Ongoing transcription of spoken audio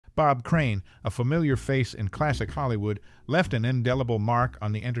Bob Crane, a familiar face in classic Hollywood, left an indelible mark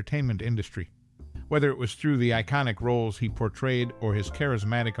on the entertainment industry. Whether it was through the iconic roles he portrayed or his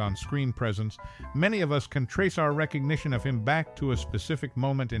charismatic on-screen presence, many of us can trace our recognition of him back to a specific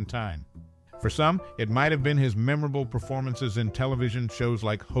moment in time. For some, it might have been his memorable performances in television shows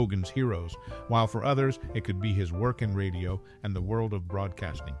like Hogan's Heroes, while for others, it could be his work in radio and the world of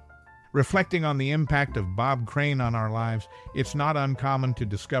broadcasting. Reflecting on the impact of Bob Crane on our lives, it's not uncommon to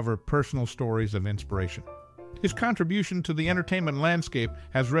discover personal stories of inspiration. His contribution to the entertainment landscape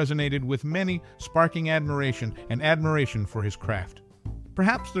has resonated with many, sparking admiration for his craft.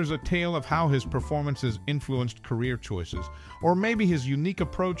 Perhaps there's a tale of how his performances influenced career choices, or maybe his unique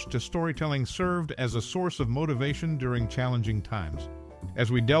approach to storytelling served as a source of motivation during challenging times. As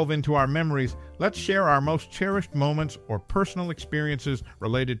we delve into our memories, let's share our most cherished moments or personal experiences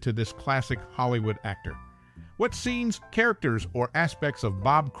related to this classic Hollywood actor. What scenes, characters, or aspects of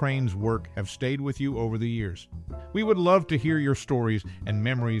Bob Crane's work have stayed with you over the years? We would love to hear your stories and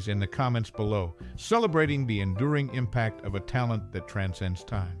memories in the comments below, celebrating the enduring impact of a talent that transcends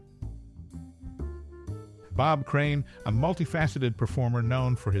time. Bob Crane, a multifaceted performer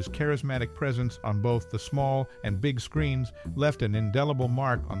known for his charismatic presence on both the small and big screens, left an indelible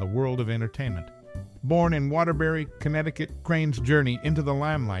mark on the world of entertainment. Born in Waterbury, Connecticut, Crane's journey into the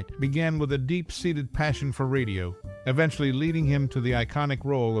limelight began with a deep-seated passion for radio, eventually leading him to the iconic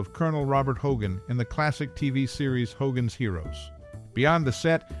role of Colonel Robert Hogan in the classic TV series Hogan's Heroes. Beyond the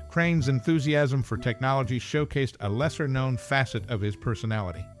set, Crane's enthusiasm for technology showcased a lesser-known facet of his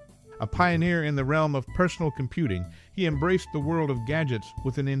personality. A pioneer in the realm of personal computing, he embraced the world of gadgets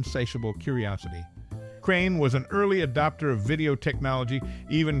with an insatiable curiosity. Crane was an early adopter of video technology,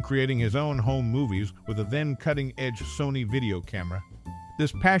 even creating his own home movies with a then cutting-edge Sony video camera.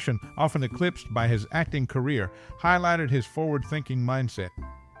 This passion, often eclipsed by his acting career, highlighted his forward-thinking mindset.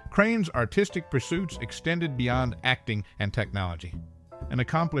 Crane's artistic pursuits extended beyond acting and technology. An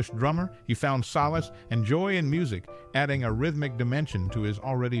accomplished drummer, he found solace and joy in music, adding a rhythmic dimension to his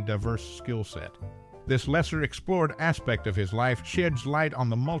already diverse skill set. This lesser-explored aspect of his life sheds light on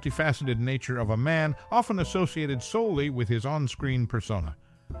the multifaceted nature of a man often associated solely with his on-screen persona.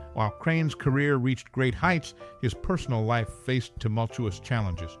 While Crane's career reached great heights, his personal life faced tumultuous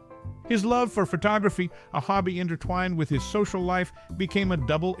challenges. His love for photography, a hobby intertwined with his social life, became a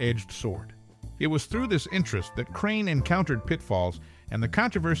double-edged sword. It was through this interest that Crane encountered pitfalls, and the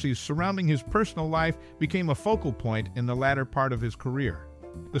controversies surrounding his personal life became a focal point in the latter part of his career.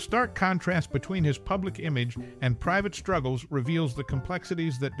 The stark contrast between his public image and private struggles reveals the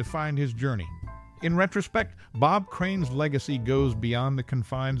complexities that defined his journey. In retrospect, Bob Crane's legacy goes beyond the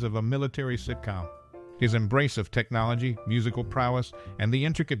confines of a military sitcom. His embrace of technology, musical prowess, and the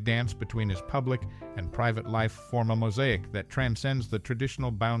intricate dance between his public and private life form a mosaic that transcends the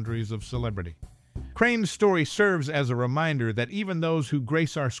traditional boundaries of celebrity. Crane's story serves as a reminder that even those who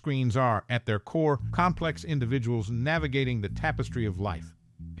grace our screens are, at their core, complex individuals navigating the tapestry of life.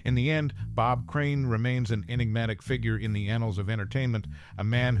 In the end, Bob Crane remains an enigmatic figure in the annals of entertainment, a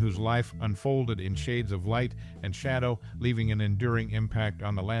man whose life unfolded in shades of light and shadow, leaving an enduring impact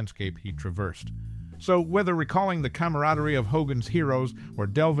on the landscape he traversed. So, whether recalling the camaraderie of Hogan's Heroes or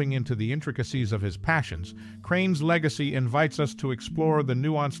delving into the intricacies of his passions, Crane's legacy invites us to explore the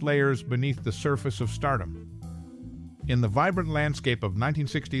nuanced layers beneath the surface of stardom. In the vibrant landscape of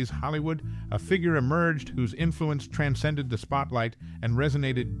 1960s Hollywood, a figure emerged whose influence transcended the spotlight and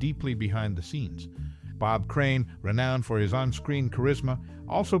resonated deeply behind the scenes. Bob Crane, renowned for his on-screen charisma,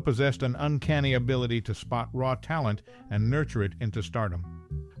 also possessed an uncanny ability to spot raw talent and nurture it into stardom.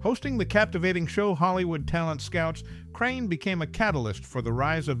 Hosting the captivating show Hollywood Talent Scouts, Crane became a catalyst for the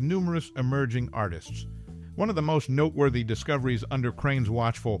rise of numerous emerging artists. One of the most noteworthy discoveries under Crane's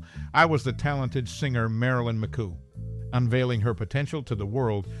watchful eye was the talented singer Marilyn McCoo. Unveiling her potential to the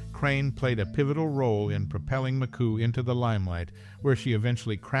world, Crane played a pivotal role in propelling McCoo into the limelight, where she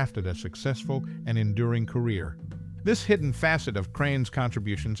eventually crafted a successful and enduring career. This hidden facet of Crane's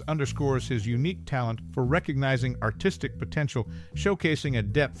contributions underscores his unique talent for recognizing artistic potential, showcasing a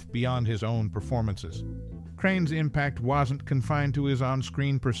depth beyond his own performances. Crane's impact wasn't confined to his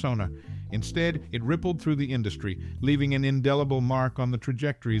on-screen persona. Instead, it rippled through the industry, leaving an indelible mark on the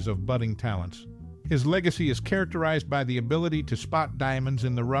trajectories of budding talents. His legacy is characterized by the ability to spot diamonds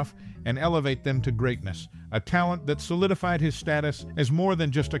in the rough and elevate them to greatness, a talent that solidified his status as more than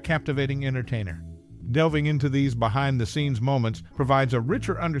just a captivating entertainer. Delving into these behind-the-scenes moments provides a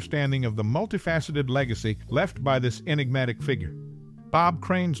richer understanding of the multifaceted legacy left by this enigmatic figure. Bob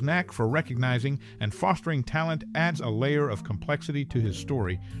Crane's knack for recognizing and fostering talent adds a layer of complexity to his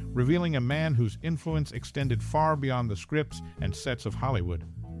story, revealing a man whose influence extended far beyond the scripts and sets of Hollywood.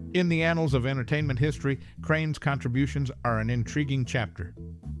 In the annals of entertainment history, Crane's contributions are an intriguing chapter.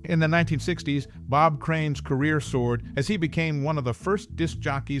 In the 1960s, Bob Crane's career soared as he became one of the first disc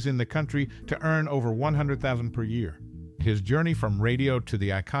jockeys in the country to earn over $100,000 per year. His journey from radio to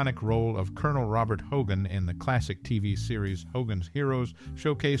the iconic role of Colonel Robert Hogan in the classic TV series Hogan's Heroes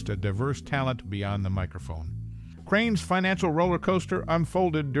showcased a diverse talent beyond the microphone. Crane's financial roller coaster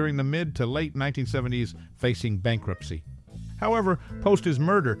unfolded during the mid to late 1970s, facing bankruptcy. However, post his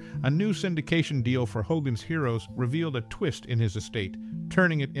murder, a new syndication deal for Hogan's Heroes revealed a twist in his estate,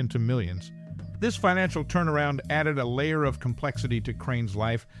 turning it into millions. This financial turnaround added a layer of complexity to Crane's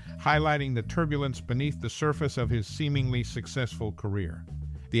life, highlighting the turbulence beneath the surface of his seemingly successful career.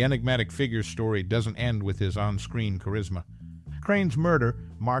 The enigmatic figure's story doesn't end with his on-screen charisma. Crane's murder,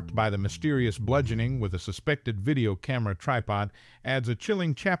 marked by the mysterious bludgeoning with a suspected video camera tripod, adds a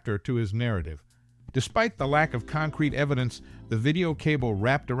chilling chapter to his narrative. Despite the lack of concrete evidence, the video cable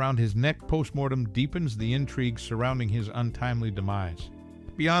wrapped around his neck post-mortem deepens the intrigue surrounding his untimely demise.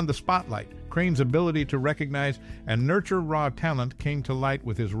 Beyond the spotlight, Crane's ability to recognize and nurture raw talent came to light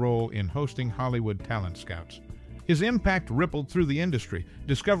with his role in hosting Hollywood Talent Scouts. His impact rippled through the industry,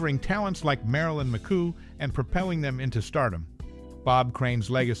 discovering talents like Marilyn McCoo and propelling them into stardom. Bob Crane's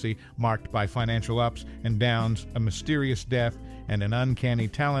legacy, marked by financial ups and downs, a mysterious death, and an uncanny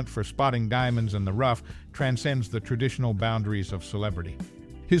talent for spotting diamonds in the rough, transcends the traditional boundaries of celebrity.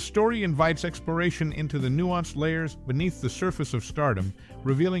 His story invites exploration into the nuanced layers beneath the surface of stardom,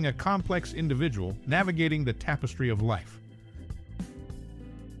 revealing a complex individual navigating the tapestry of life.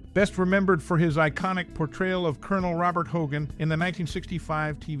 Best remembered for his iconic portrayal of Colonel Robert Hogan in the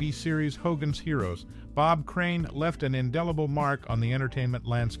 1965 TV series Hogan's Heroes, Bob Crane left an indelible mark on the entertainment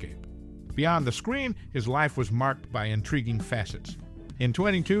landscape. Beyond the screen, his life was marked by intriguing facets. In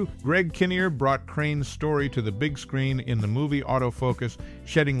 22, Greg Kinnear brought Crane's story to the big screen in the movie Autofocus,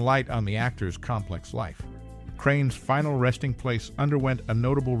 shedding light on the actor's complex life. Crane's final resting place underwent a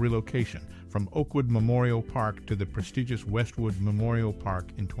notable relocation from Oakwood Memorial Park to the prestigious Westwood Memorial Park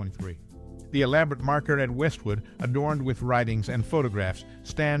in 23. The elaborate marker at Westwood, adorned with writings and photographs,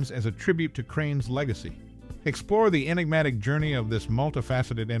 stands as a tribute to Crane's legacy. Explore the enigmatic journey of this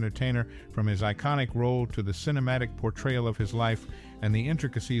multifaceted entertainer, from his iconic role to the cinematic portrayal of his life and the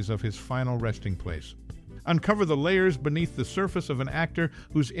intricacies of his final resting place. Uncover the layers beneath the surface of an actor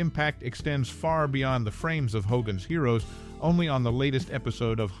whose impact extends far beyond the frames of Hogan's Heroes, only on the latest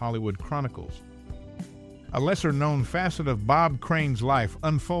episode of Hollywood Chronicles. A lesser-known facet of Bob Crane's life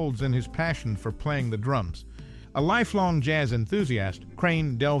unfolds in his passion for playing the drums. A lifelong jazz enthusiast,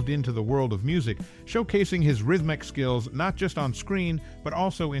 Crane delved into the world of music, showcasing his rhythmic skills not just on screen, but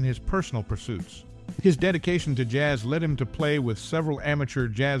also in his personal pursuits. His dedication to jazz led him to play with several amateur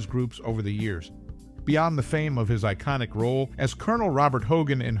jazz groups over the years. Beyond the fame of his iconic role as Colonel Robert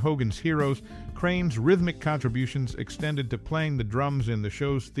Hogan in Hogan's Heroes, Crane's rhythmic contributions extended to playing the drums in the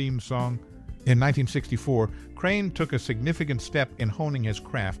show's theme song. In 1964, Crane took a significant step in honing his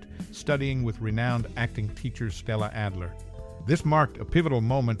craft, studying with renowned acting teacher Stella Adler. This marked a pivotal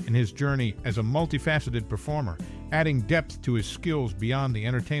moment in his journey as a multifaceted performer, adding depth to his skills beyond the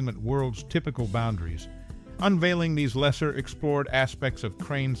entertainment world's typical boundaries. Unveiling these lesser-explored aspects of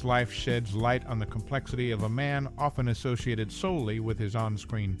Crane's life sheds light on the complexity of a man often associated solely with his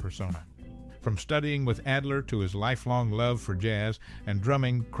on-screen persona. From studying with Adler to his lifelong love for jazz and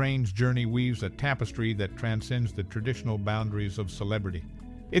drumming, Crane's journey weaves a tapestry that transcends the traditional boundaries of celebrity.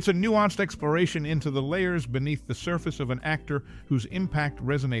 It's a nuanced exploration into the layers beneath the surface of an actor whose impact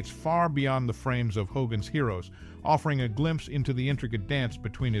resonates far beyond the frames of Hogan's Heroes, offering a glimpse into the intricate dance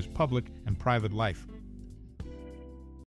between his public and private life.